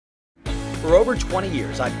For over 20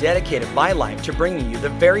 years, I've dedicated my life to bringing you the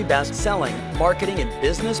very best selling, marketing, and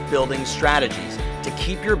business building strategies to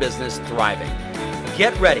keep your business thriving.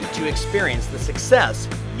 Get ready to experience the success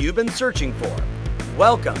you've been searching for.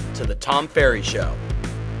 Welcome to the Tom Ferry Show.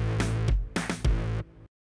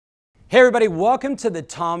 Hey everybody, welcome to the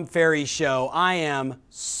Tom Ferry Show. I am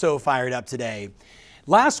so fired up today.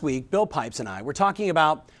 Last week, Bill Pipes and I were talking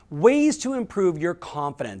about ways to improve your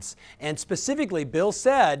confidence. And specifically, Bill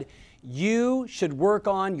said you should work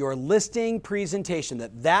on your listing presentation,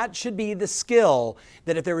 that should be the skill,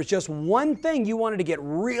 that if there was just one thing you wanted to get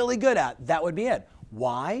really good at, that would be it.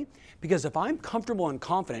 Why? Because if I'm comfortable and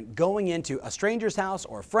confident going into a stranger's house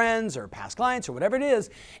or friends or past clients or whatever it is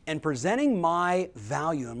and presenting my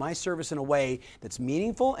value and my service in a way that's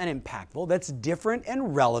meaningful and impactful, that's different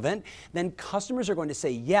and relevant, then customers are going to say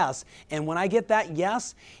yes. And when I get that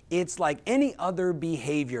yes, it's like any other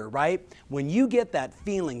behavior, right? When you get that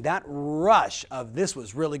feeling, that rush of this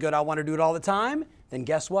was really good, I want to do it all the time, then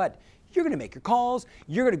guess what? You're going to make your calls.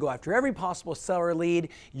 You're going to go after every possible seller lead.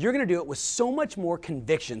 You're going to do it with so much more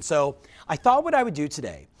conviction. So I thought what I would do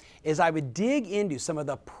today is I would dig into some of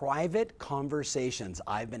the private conversations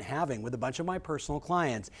I've been having with a bunch of my personal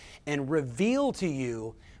clients and reveal to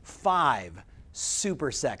you 5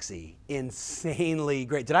 super sexy, insanely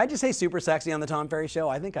great. Did I just say super sexy on the Tom Ferry Show?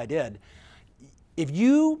 I think I did. If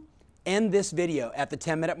you end this video at the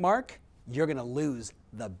 10-minute mark, you're going to lose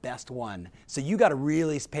the best one. So you got to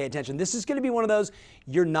really pay attention. This is going to be one of those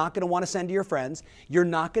you're not going to want to send to your friends. You're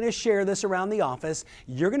not going to share this around the office.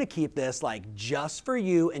 You're going to keep this like just for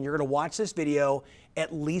you, and you're going to watch this video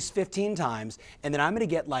at least 15 times. And then I'm going to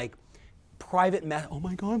get like private oh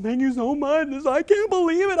my God, thank you so much. I can't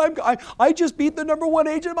believe it. I just beat the #1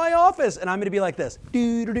 agent in my office. And I'm going to be like this.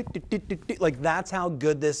 Like that's how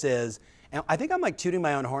good this is. And I think I'm like tooting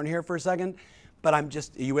my own horn here for a second. But are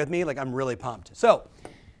you with me? Like I'm really pumped. So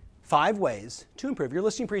 5 ways to improve your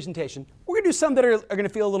listing presentation. We're gonna do some that are gonna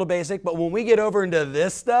feel a little basic, but when we get over into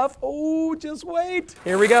this stuff, oh, just wait.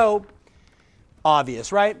 Here we go.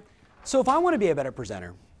 Obvious, right? So if I wanna be a better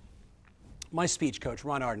presenter, my speech coach,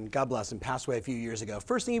 Ron Arden, God bless him, passed away a few years ago.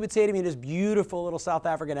 First thing he would say to me in his beautiful little South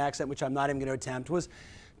African accent, which I'm not even gonna attempt, was,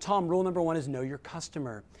 Tom, rule number 1 is know your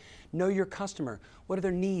customer. Know your customer. What are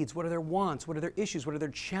their needs? What are their wants? What are their issues? What are their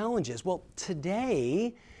challenges? Well,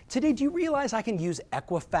 today, do you realize I can use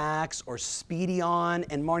Equifax or Speedion,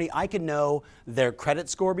 and Marnie, I can know their credit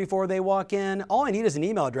score before they walk in. All I need is an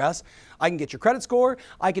email address. I can get your credit score.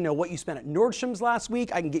 I can know what you spent at Nordstrom's last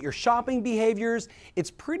week. I can get your shopping behaviors. It's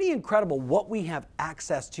pretty incredible what we have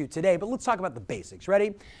access to today, but let's talk about the basics.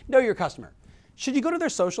 Ready? Know your customer. Should you go to their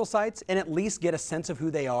social sites and at least get a sense of who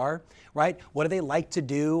they are, right? What do they like to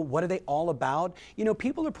do? What are they all about? You know,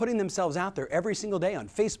 people are putting themselves out there every single day on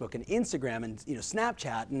Facebook and Instagram and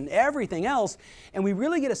Snapchat and everything else, and we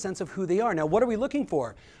really get a sense of who they are. Now, what are we looking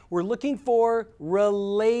for? We're looking for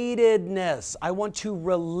relatedness. I want to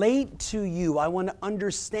relate to you. I want to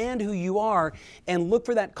understand who you are and look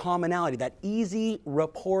for that commonality, that easy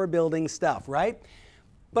rapport building stuff, right?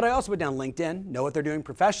 But I also put down LinkedIn, know what they're doing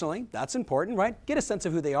professionally. That's important, right? Get a sense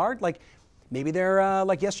of who they are. Like maybe they're,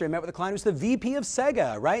 like yesterday, I met with a client who's the VP of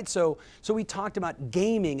Sega, right? So we talked about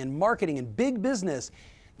gaming and marketing and big business.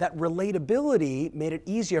 That relatability made it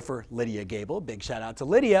easier for Lydia Gable, big shout out to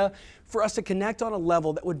Lydia, for us to connect on a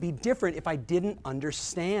level that would be different if I didn't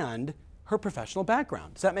understand her professional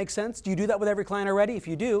background. Does that make sense? Do you do that with every client already? If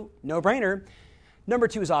you do, no brainer. Number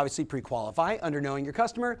 2 is obviously pre-qualify, under knowing your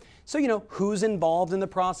customer. So you know who's involved in the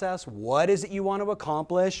process, what is it you want to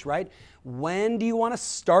accomplish, right? When do you want to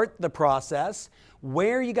start the process?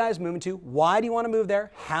 Where are you guys moving to? Why do you want to move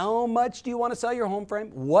there? How much do you want to sell your home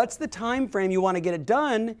frame? What's the time frame you want to get it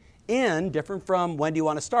done in, different from when do you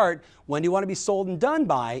want to start? When do you want to be sold and done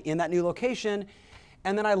by in that new location?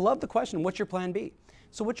 And then I love the question, what's your plan B?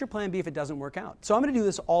 So what's your plan B if it doesn't work out? So I'm going to do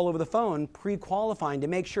this all over the phone, pre-qualifying to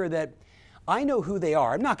make sure that I know who they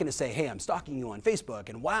are. I'm not going to say, hey, I'm stalking you on Facebook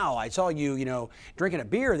and wow, I saw you, drinking a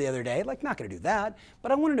beer the other day. Like, not going to do that.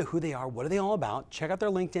 But I want to know who they are, what are they all about, check out their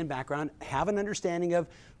LinkedIn background, have an understanding of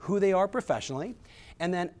who they are professionally.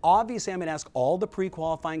 And then obviously I'm going to ask all the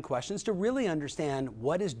pre-qualifying questions to really understand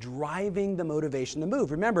what is driving the motivation to move.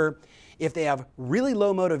 Remember, if they have really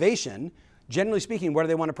low motivation, generally speaking, where do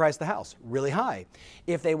they want to price the house? Really high.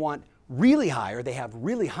 If they want really high or they have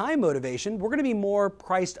really high motivation, we're going to be more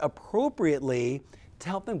priced appropriately to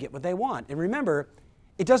help them get what they want. And remember,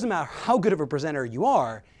 it doesn't matter how good of a presenter you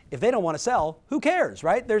are. If they don't want to sell, who cares,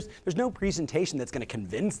 right? There's no presentation that's going to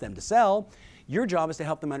convince them to sell. Your job is to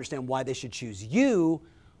help them understand why they should choose you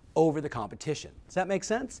over the competition. Does that make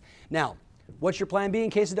sense? Now, What's your plan B in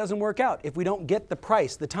case it doesn't work out? If we don't get the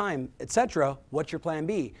price, the time, etc., what's your plan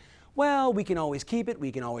B? Well, we can always keep it.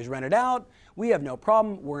 We can always rent it out. We have no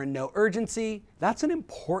problem. We're in no urgency. That's an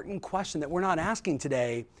important question that we're not asking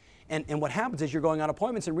today. And what happens is you're going on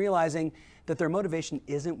appointments and realizing that their motivation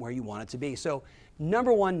isn't where you want it to be. So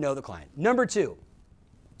number one, know the client. Number two,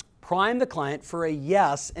 prime the client for a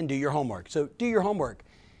yes and do your homework. So do your homework.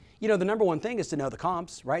 You know, the number one thing is to know the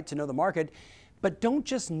comps, right? To know the market. But don't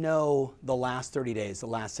just know the last 30 days, the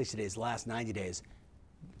last 60 days, the last 90 days.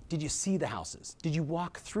 Did you see the houses? Did you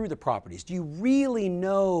walk through the properties? Do you really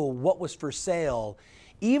know what was for sale?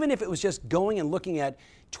 Even if it was just going and looking at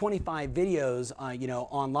 25 videos,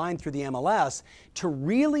 online through the MLS, to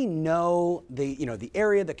really know the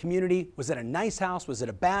area, the community. Was it a nice house? Was it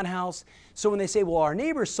a bad house? So when they say, well, our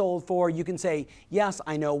neighbor sold for, you can say, yes,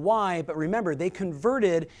 I know why, but remember, they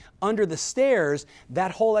converted under the stairs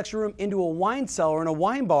that whole extra room into a wine cellar and a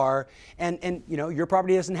wine bar, and your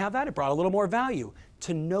property doesn't have that. It brought a little more value.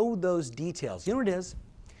 To know those details. You know what it is?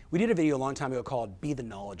 We did a video a long time ago called Be the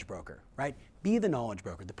Knowledge Broker, right? Be the knowledge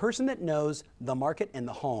broker. The person that knows the market and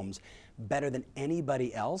the homes better than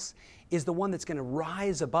anybody else is the one that's going to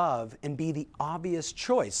rise above and be the obvious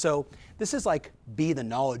choice. So this is like be the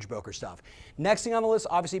knowledge broker stuff. Next thing on the list,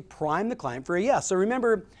 obviously prime the client for a yes. So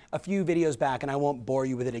remember a few videos back, and I won't bore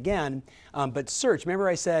you with it again, but search. Remember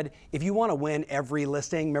I said, if you want to win every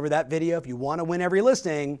listing, remember that video? If you want to win every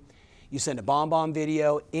listing, you send a BombBomb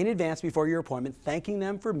video in advance before your appointment, thanking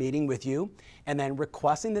them for meeting with you, and then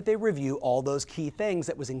requesting that they review all those key things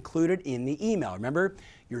that was included in the email. Remember,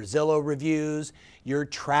 your Zillow reviews, your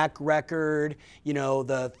track record,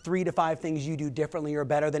 the 3 to 5 things you do differently or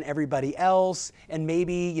better than everybody else, and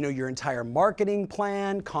maybe, your entire marketing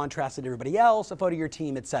plan, contrasted to everybody else, a photo of your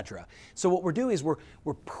team, etc. So what we're doing is we're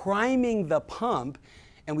priming the pump,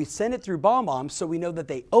 and we send it through BombBomb so we know that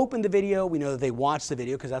they opened the video, we know that they watched the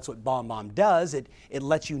video, because that's what BombBomb does. It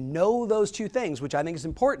lets you know those two things, which I think is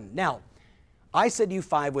important. Now, I said to you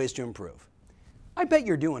 5 ways to improve. I bet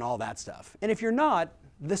you're doing all that stuff. And if you're not,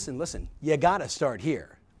 listen, you gotta start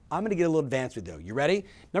here. I'm gonna get a little advanced with you. You ready?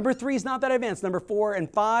 Number 3 is not that advanced. Number 4 and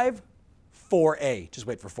 5, 4A. Just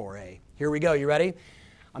wait for 4A. Here we go, you ready?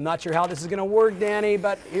 I'm not sure how this is gonna work, Danny,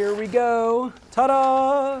 but here we go.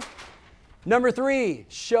 Ta-da! Number 3,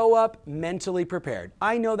 show up mentally prepared.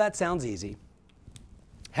 I know that sounds easy.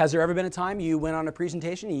 Has there ever been a time you went on a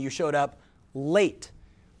presentation and you showed up late?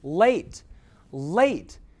 Late.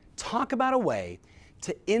 Talk about a way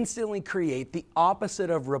to instantly create the opposite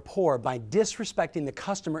of rapport by disrespecting the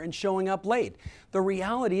customer and showing up late. The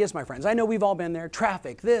reality is, my friends, I know we've all been there.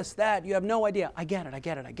 Traffic, this, that, you have no idea. I get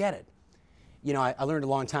it. I learned a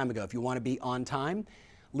long time ago, if you want to be on time,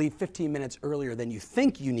 leave 15 minutes earlier than you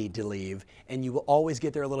think you need to leave, and you will always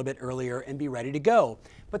get there a little bit earlier and be ready to go.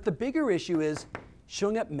 But the bigger issue is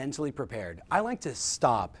showing up mentally prepared. I like to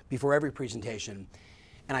stop before every presentation,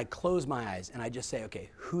 and I close my eyes and I just say, okay,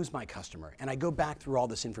 who's my customer? And I go back through all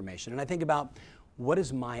this information and I think about, what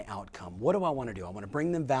is my outcome? What do I want to do? I want to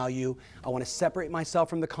bring them value. I want to separate myself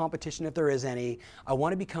from the competition if there is any. I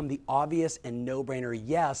want to become the obvious and no-brainer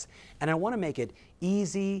yes, and I want to make it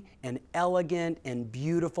easy and elegant and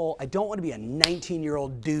beautiful. I don't want to be a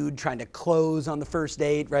 19-year-old dude trying to close on the first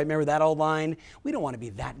date, right? Remember that old line? We don't want to be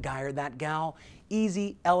that guy or that gal.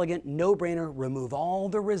 Easy, elegant, no-brainer, remove all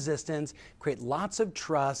the resistance, create lots of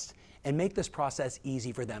trust, and make this process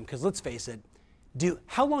easy for them. Because let's face it,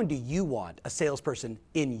 how long do you want a salesperson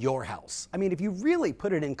in your house? I mean, if you really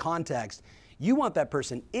put it in context, you want that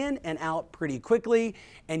person in and out pretty quickly,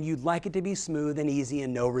 and you'd like it to be smooth and easy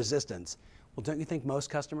and no resistance. Well, don't you think most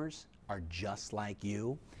customers are just like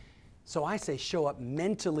you? So I say show up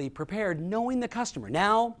mentally prepared, knowing the customer.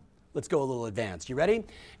 Now, let's go a little advanced. You ready?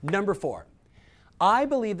 Number 4, I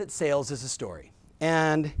believe that sales is a story.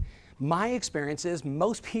 And my experience is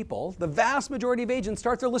most people, the vast majority of agents,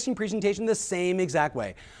 start their listing presentation the same exact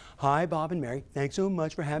way. Hi, Bob and Mary. Thanks so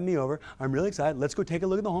much for having me over. I'm really excited. Let's go take a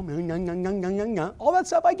look at the home. All that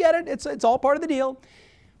stuff, I get it. It's all part of the deal.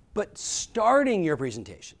 But starting your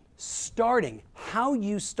presentation, how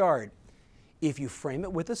you start, if you frame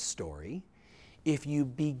it with a story, if you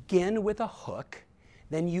begin with a hook,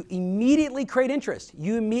 then you immediately create interest.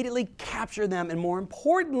 You immediately capture them, and more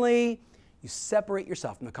importantly, you separate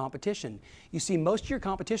yourself from the competition. You see, most of your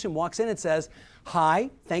competition walks in and says, hi,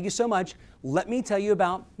 thank you so much. Let me tell you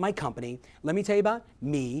about my company. Let me tell you about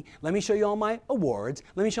me. Let me show you all my awards.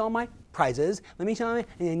 Let me show all my prizes. Let me show you,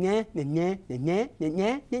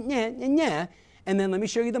 and then let me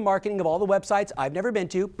show you the marketing of all the websites I've never been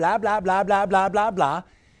to, blah, blah, blah, blah, blah, blah, blah.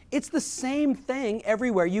 It's the same thing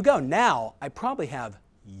everywhere you go. Now, I probably have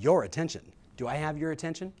your attention. Do I have your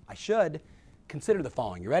attention? I should. consider the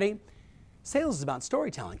following. You ready? Sales is about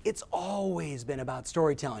storytelling. It's always been about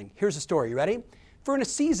storytelling. Here's a story. You ready? For a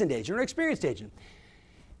seasoned agent or an experienced agent.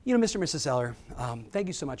 You know, Mr. and Mrs. Seller, thank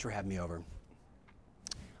you so much for having me over.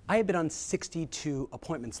 I have been on 62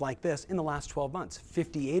 appointments like this in the last 12 months.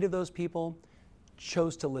 58 of those people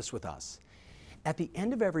chose to list with us. At the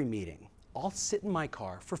end of every meeting, I'll sit in my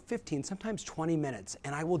car for 15, sometimes 20 minutes,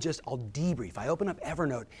 and I'll debrief. I open up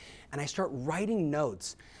Evernote and I start writing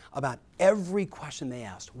notes about every question they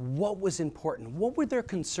asked. What was important? What were their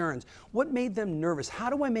concerns? What made them nervous? How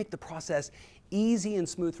do I make the process easy and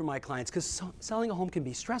smooth for my clients? Because selling a home can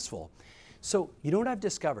be stressful. So you know what I've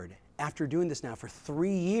discovered after doing this now for 3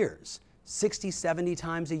 years, 60, 70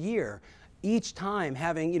 times a year, each time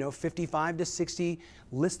having 55 to 60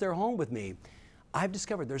 list their home with me, I've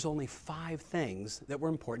discovered there's only 5 things that were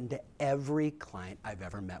important to every client I've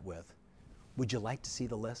ever met with. Would you like to see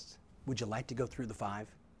the list? Would you like to go through the 5?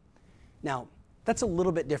 Now, that's a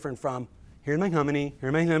little bit different from, here's my company,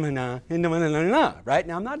 here's my right?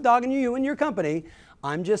 Now, I'm not dogging you and your company.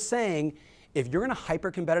 I'm just saying, if you're in a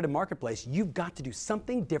hyper-competitive marketplace, you've got to do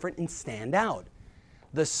something different and stand out.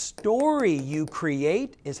 The story you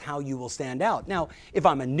create is how you will stand out. Now, if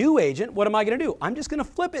I'm a new agent, what am I going to do? I'm just going to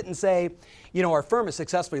flip it and say, our firm has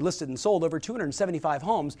successfully listed and sold over 275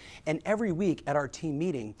 homes, and every week at our team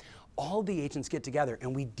meeting, all the agents get together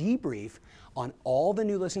and we debrief on all the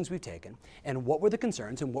new listings we've taken and what were the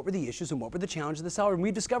concerns and what were the issues and what were the challenges of the seller. And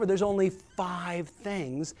we've discovered there's only 5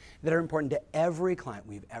 things that are important to every client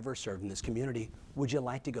we've ever served in this community. Would you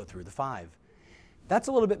like to go through the 5? That's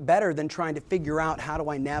a little bit better than trying to figure out how do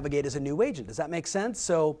I navigate as a new agent. Does that make sense?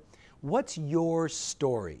 So what's your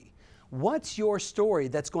story? What's your story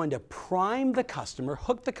that's going to prime the customer,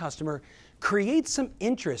 hook the customer, create some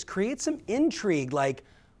interest, create some intrigue, like,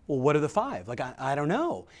 well, what are the 5? Like, I don't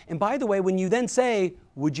know. And by the way, when you then say,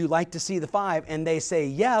 would you like to see the 5? And they say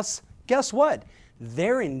yes, guess what?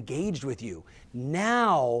 They're engaged with you.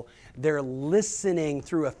 Now they're listening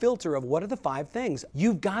through a filter of what are the 5 things.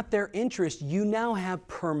 You've got their interest. You now have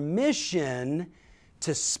permission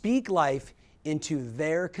to speak life into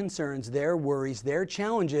their concerns, their worries, their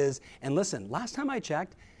challenges. And listen, last time I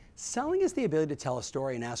checked, selling is the ability to tell a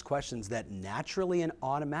story and ask questions that naturally and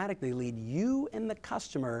automatically lead you and the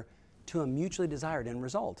customer to a mutually desired end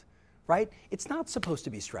result, right? It's not supposed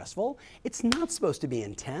to be stressful. It's not supposed to be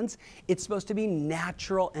intense. It's supposed to be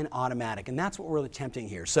natural and automatic, and that's what we're attempting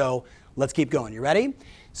here. So let's keep going. You ready?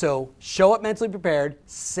 So show up mentally prepared.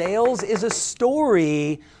 Sales is a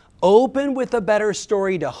story. Open with a better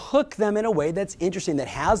story to hook them in a way that's interesting, that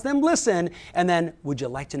has them listen, and then, would you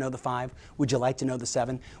like to know the 5? Would you like to know the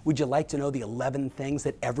 7? Would you like to know the 11 things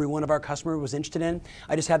that every one of our customers was interested in?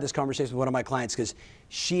 I just had this conversation with one of my clients because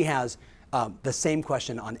she has the same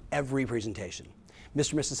question on every presentation.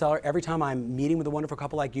 Mr. and Mrs. Seller, every time I'm meeting with a wonderful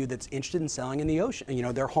couple like you that's interested in selling in the ocean,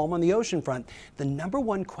 their home on the ocean front, the number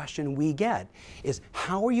one question we get is,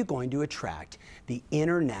 how are you going to attract the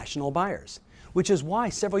international buyers? Which is why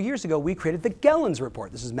several years ago we created the Gellens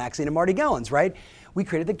Report. This is Maxine and Marty Gellens, right? We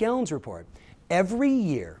created the Gellens Report. Every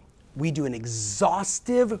year we do an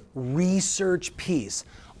exhaustive research piece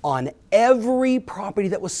on every property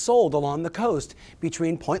that was sold along the coast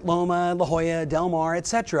between Point Loma, La Jolla, Del Mar,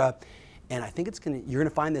 etc. And I think you're gonna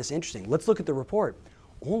find this interesting. Let's look at the report.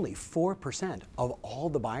 Only 4% of all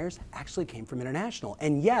the buyers actually came from international.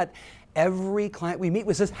 And yet every client we meet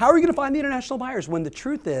with says, how are you gonna find the international buyers? When the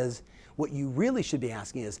truth is, what you really should be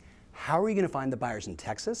asking is, how are you going to find the buyers in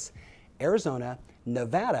Texas, Arizona,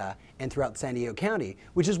 Nevada, and throughout San Diego County,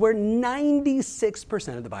 which is where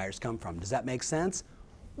 96% of the buyers come from? Does that make sense?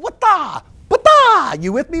 What-da? What-da?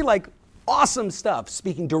 You with me? Like, awesome stuff,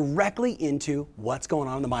 speaking directly into what's going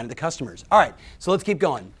on in the mind of the customers. All right, so let's keep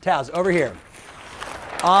going. Taz, over here.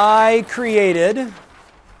 I created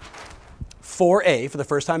 4A for the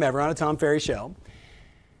first time ever on a Tom Ferry show.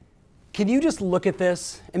 Can you just look at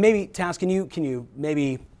this? And maybe, Taz, can you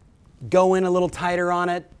maybe go in a little tighter on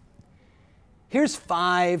it? Here's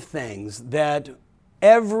 5 things that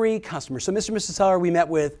every customer, so Mr. and Mrs. Seller, we met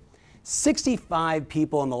with 65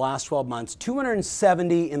 people in the last 12 months,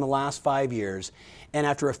 270 in the last 5 years, and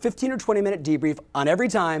after a 15 or 20 minute debrief on every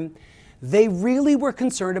time, they really were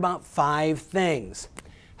concerned about 5 things.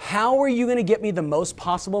 How are you going to get me the most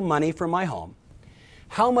possible money for my home?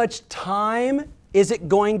 How much time is it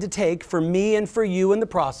going to take for me and for you in the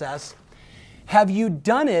process? Have you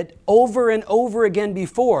done it over and over again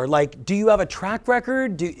before? Like, do you have a track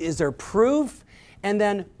record? Is there proof? And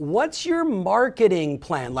then what's your marketing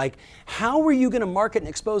plan? Like, how are you going to market and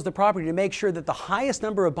expose the property to make sure that the highest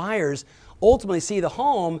number of buyers ultimately see the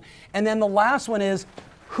home? And then the last one is,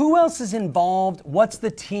 Who else is involved? What's the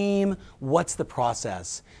team? What's the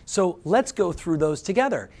process? So let's go through those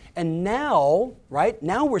together. And now, right,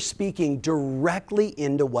 now we're speaking directly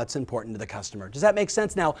into what's important to the customer. Does that make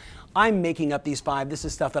sense? Now, I'm making up these 5. This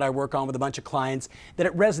is stuff that I work on with a bunch of clients that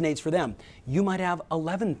it resonates for them. You might have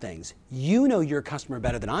 11 things. You know your customer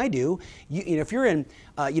better than I do. You know, if you're in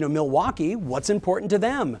Milwaukee, what's important to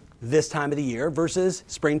them this time of the year versus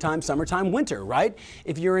springtime, summertime, winter, right?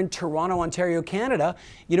 If you're in Toronto, Ontario, Canada,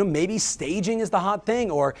 maybe staging is the hot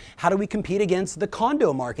thing, or how do we compete against the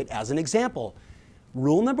condo market as an example.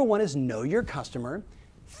 Rule number 1 is know your customer.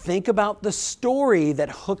 Think about the story that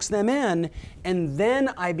hooks them in, and then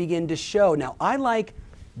I begin to show. Now, I like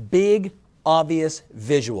big, obvious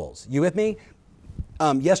visuals. You with me?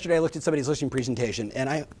 Yesterday, I looked at somebody's listing presentation, and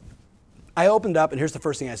I opened up, and here's the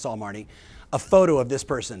first thing I saw, Marnie, a photo of this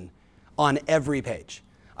person on every page.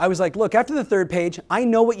 I was like, look, after the 3rd page, I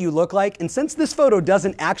know what you look like, and since this photo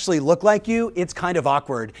doesn't actually look like you, it's kind of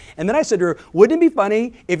awkward. And then I said to her, wouldn't it be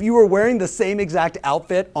funny if you were wearing the same exact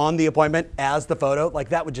outfit on the appointment as the photo? Like,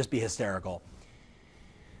 that would just be hysterical.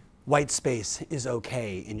 White space is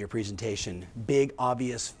okay in your presentation. Big,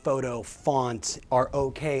 obvious photo fonts are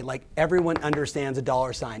okay. Like, everyone understands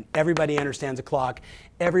a $sign. Everybody understands a clock.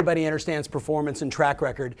 Everybody understands performance and track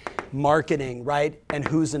record, marketing, right? And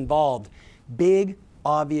who's involved. Big,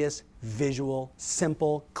 obvious, visual,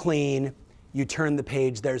 simple, clean. You turn the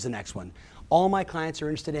page, there's the next one. All my clients are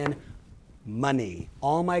interested in money.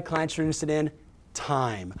 All my clients are interested in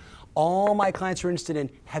time. All my clients are interested in,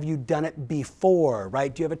 have you done it before,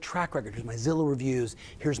 right? Do you have a track record? Here's my Zillow reviews.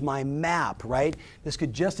 Here's my map, right? This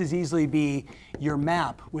could just as easily be your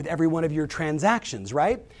map with every one of your transactions,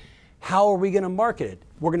 right? How are we going to market it?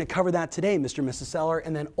 We're going to cover that today, Mr. and Mrs. Seller,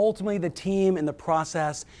 and then ultimately the team and the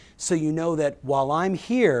process, so you know that while I'm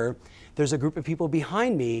here, there's a group of people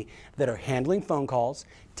behind me that are handling phone calls,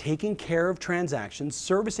 taking care of transactions,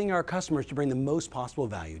 servicing our customers to bring the most possible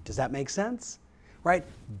value. Does that make sense? Right?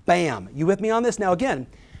 Bam. You with me on this? Now again,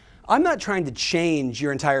 I'm not trying to change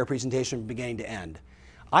your entire presentation from beginning to end.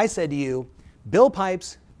 I said to you, Bill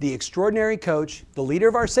Pipes, the extraordinary coach, the leader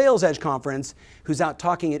of our Sales Edge conference, who's out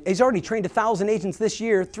talking, he's already trained 1,000 agents this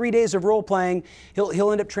year, 3 days of role playing.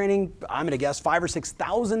 He'll end up training, I'm going to guess, 5,000 or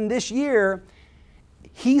 6,000 this year.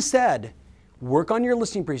 He said, work on your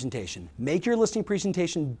listing presentation. Make your listing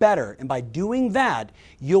presentation better. And by doing that,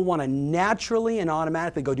 you'll want to naturally and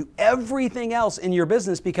automatically go do everything else in your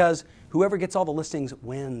business, because whoever gets all the listings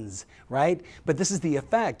wins, right? But this is the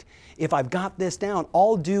effect. If I've got this down,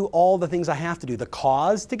 I'll do all the things I have to do, the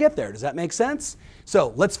cause to get there. Does that make sense?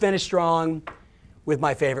 So let's finish strong with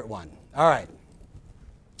my favorite one. All right.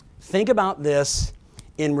 Think about this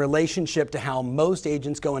in relationship to how most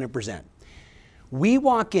agents go in and present. We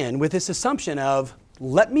walk in with this assumption of,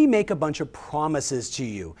 let me make a bunch of promises to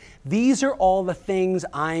you. These are all the things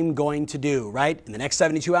I'm going to do, right? In the next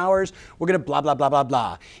 72 hours, we're going to blah, blah, blah, blah,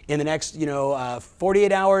 blah. In the next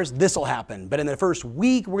 48 hours, this will happen. But in the first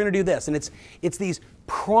week, we're going to do this. And it's these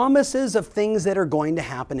promises of things that are going to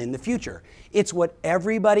happen in the future. It's what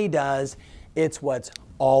everybody does. It's what's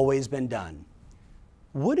always been done.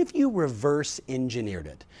 What if you reverse engineered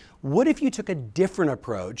it? What if you took a different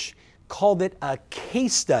approach, called it a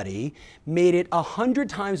case study, made it 100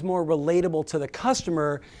 times more relatable to the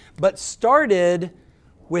customer, but started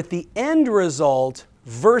with the end result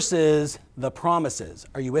versus the promises?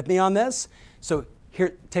 Are you with me on this? So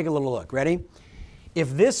here, take a little look. Ready? If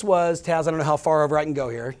this was, Taz, I don't know how far over I can go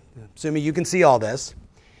here, assuming you can see all this.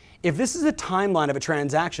 If this is a timeline of a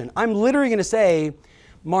transaction, I'm literally going to say,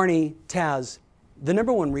 Marnie, Taz, the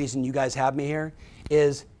number one reason you guys have me here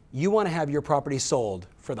is you want to have your property sold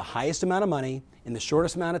for the highest amount of money in the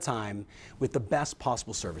shortest amount of time with the best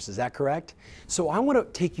possible service. Is that correct? So I want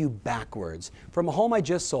to take you backwards from a home I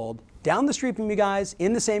just sold, down the street from you guys,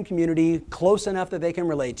 in the same community, close enough that they can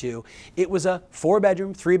relate to. It was a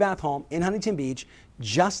 4-bedroom, 3-bath home in Huntington Beach,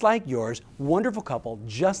 just like yours, wonderful couple,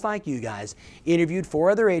 just like you guys, interviewed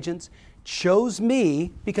 4 other agents, chose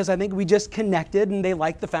me because I think we just connected and they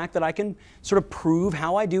liked the fact that I can sort of prove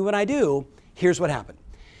how I do what I do. Here's what happened.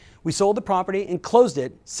 We sold the property and closed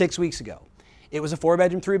it 6 weeks ago. It was a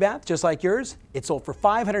 4-bedroom, 3-bath, just like yours. It sold for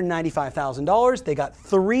 $595,000. They got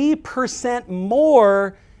 3%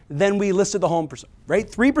 more than we listed the home for, right?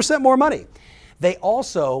 3% more money. We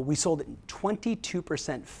sold it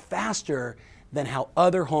 22% faster than how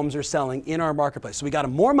other homes are selling in our marketplace. So we got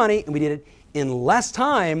them more money and we did it in less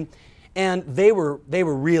time, and they were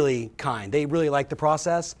really kind. They really liked the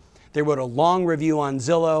process. They wrote a long review on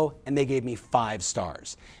Zillow, and they gave me 5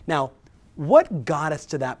 stars. Now, what got us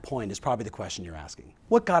to that point is probably the question you're asking.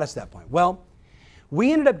 What got us to that point? Well,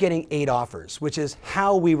 We ended up getting 8 offers, which is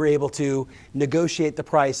how we were able to negotiate the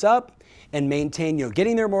price up and maintain,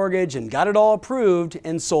 getting their mortgage, and got it all approved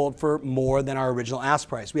and sold for more than our original ask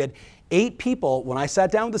price. We had 8 people. When I sat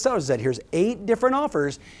down with the sellers, I said, here's 8 different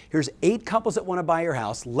offers. Here's 8 couples that want to buy your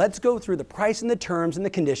house. Let's go through the price and the terms and the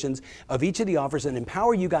conditions of each of the offers and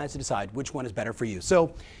empower you guys to decide which one is better for you.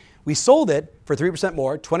 So we sold it for 3%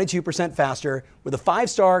 more, 22% faster, with a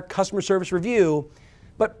 5-star customer service review.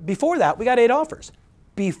 But before that, we got 8 offers.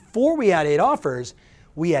 Before we had 8 offers,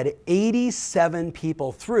 we had 87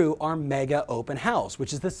 people through our mega open house,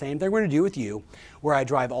 which is the same thing we're going to do with you, where I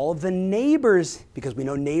drive all of the neighbors, because we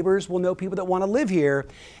know neighbors will know people that want to live here,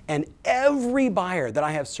 and every buyer that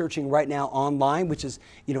I have searching right now online, which is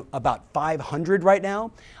about 500 right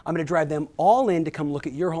now, I'm going to drive them all in to come look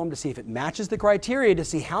at your home to see if it matches the criteria, to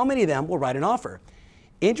see how many of them will write an offer.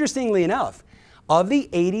 Interestingly enough, of the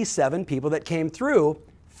 87 people that came through,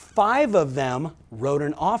 5 of them wrote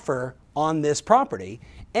an offer on this property,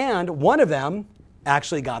 and 1 of them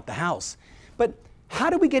actually got the house. But how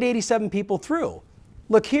did we get 87 people through?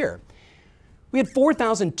 Look here. We had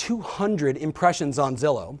 4,200 impressions on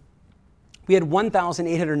Zillow. We had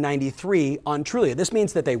 1,893 on Trulia. This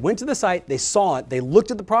means that they went to the site, they saw it, they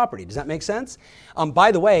looked at the property. Does that make sense?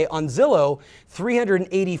 By the way, on Zillow,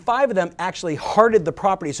 385 of them actually hearted the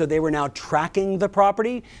property, so they were now tracking the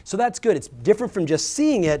property. So that's good. It's different from just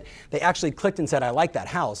seeing it. They actually clicked and said, I like that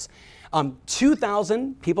house.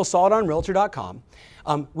 2,000 people saw it on Realtor.com.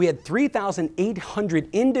 We had 3,800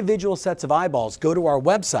 individual sets of eyeballs go to our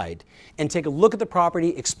website and take a look at the property,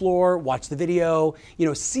 explore, watch the video,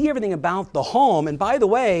 see everything about the home. And by the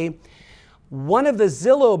way, one of the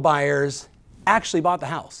Zillow buyers actually bought the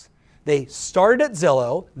house. They started at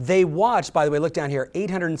Zillow. They watched, by the way, look down here,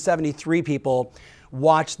 873 people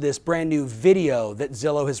watch this brand new video that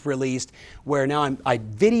Zillow has released, where now I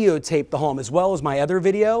videotape the home, as well as my other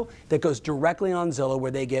video that goes directly on Zillow, where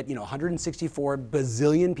they get 164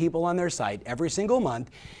 bazillion people on their site every single month.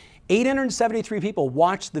 873 people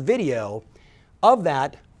watched the video. Of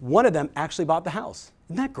that, 1 of them actually bought the house.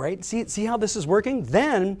 Isn't that great? See how this is working?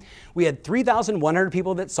 Then we had 3,100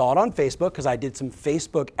 people that saw it on Facebook, because I did some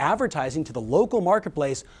Facebook advertising to the local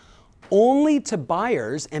marketplace only to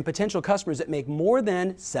buyers and potential customers that make more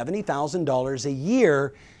than $70,000 a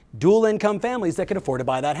year, dual income families that can afford to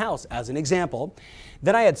buy that house, as an example.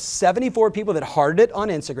 Then I had 74 people that hearted it on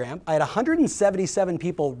Instagram. I had 177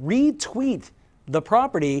 people retweet the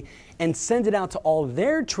property and send it out to all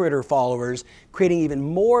their Twitter followers, creating even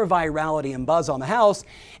more virality and buzz on the house.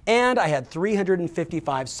 And I had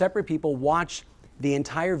 355 separate people watch the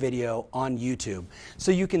entire video on YouTube.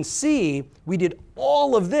 So you can see we did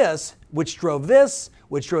all of this, which drove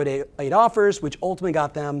 8 offers, which ultimately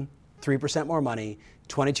got them 3% more money,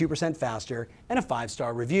 22% faster, and a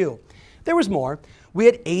 5-star review. There was more. We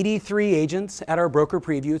had 83 agents at our broker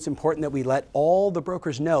preview. It's important that we let all the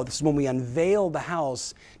brokers know. This is when we unveil the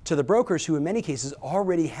house to the brokers, who in many cases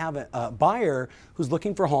already have a buyer who's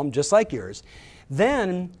looking for a home just like yours.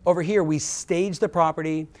 Then over here, we staged the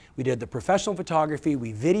property. We did the professional photography.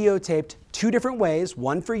 We videotaped 2 different ways,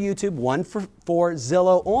 one for YouTube, one for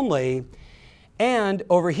Zillow only. And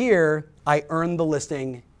over here, I earned the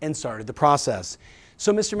listing and started the process.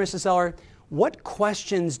 So Mr. and Mrs. Seller, what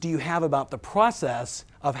questions do you have about the process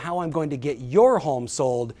of how I'm going to get your home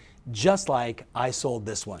sold just like I sold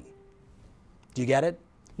this one? Do you get it?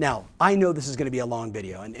 Now, I know this is going to be a long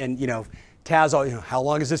video, and Taz, how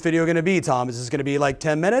long is this video going to be, Tom? Is this going to be like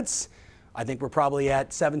 10 minutes? I think we're probably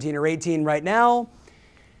at 17 or 18 right now.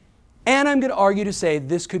 And I'm going to argue to say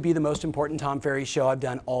this could be the most important Tom Ferry show I've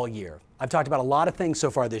done all year. I've talked about a lot of things so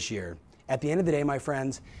far this year. At the end of the day, my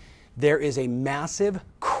friends, there is a massive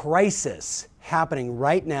crisis happening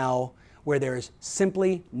right now where there's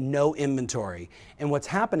simply no inventory. And what's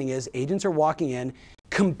happening is agents are walking in,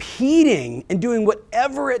 competing and doing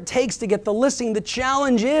whatever it takes to get the listing. The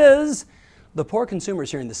challenge is the poor consumer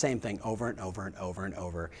is hearing the same thing over and over and over and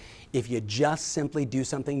over. If you just simply do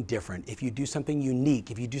something different, if you do something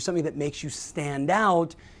unique, if you do something that makes you stand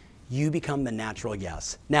out, you become the natural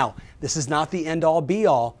yes. Now, this is not the end-all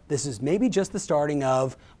be-all. This is maybe just the starting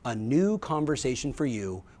of a new conversation for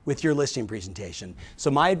you with your listing presentation.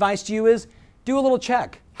 So my advice to you is do a little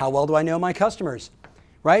check. How well do I know my customers,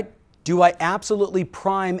 right? Do I absolutely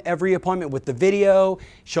prime every appointment with the video,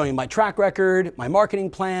 showing my track record, my marketing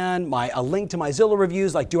plan, a link to my Zillow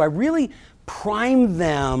reviews? Like, do I really prime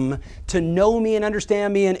them to know me and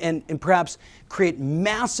understand me and perhaps create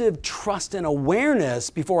massive trust and awareness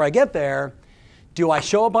before I get there? Do I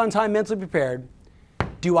show up on time, mentally prepared?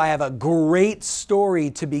 Do I have a great story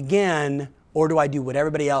to begin Or do I do what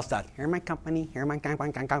everybody else does? Here's my company, here's my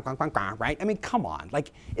right? I mean, come on.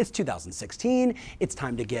 Like, it's 2016. It's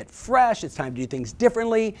time to get fresh. It's time to do things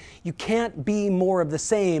differently. You can't be more of the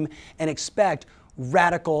same and expect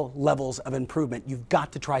radical levels of improvement. You've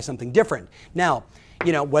got to try something different. Now,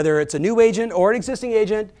 you know, whether it's a new agent or an existing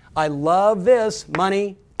agent, I love this: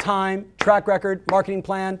 money, time, track record, marketing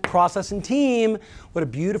plan, process, and team. What a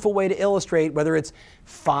beautiful way to illustrate whether it's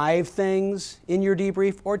 5 things in your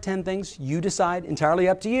debrief or 10 things. You decide, entirely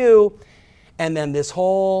up to you. And then this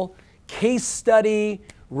whole case study,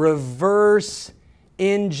 reverse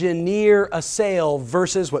engineer a sale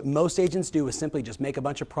versus what most agents do is simply just make a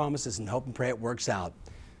bunch of promises and hope and pray it works out.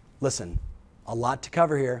 Listen, a lot to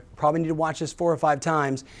cover here. Probably need to watch this 4 or 5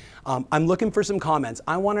 times. I'm looking for some comments.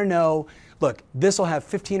 I want to know, look, this will have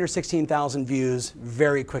 15 or 16,000 views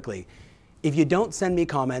very quickly. If you don't send me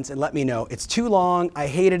comments and let me know, it's too long, I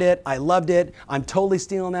hated it, I loved it, I'm totally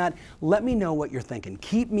stealing that, let me know what you're thinking.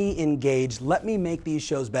 Keep me engaged. Let me make these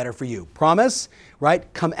shows better for you. Promise,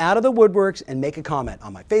 right? Come out of the woodworks and make a comment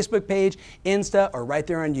on my Facebook page, Insta, or right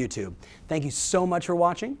there on YouTube. Thank you so much for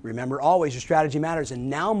watching. Remember, always your strategy matters, and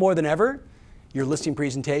now more than ever, your listing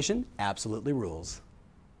presentation absolutely rules.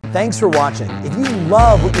 Thanks for watching. If you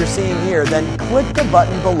love what you're seeing here, then click the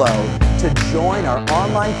button below to join our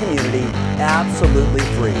online community absolutely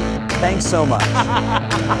free. Thanks so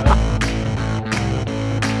much.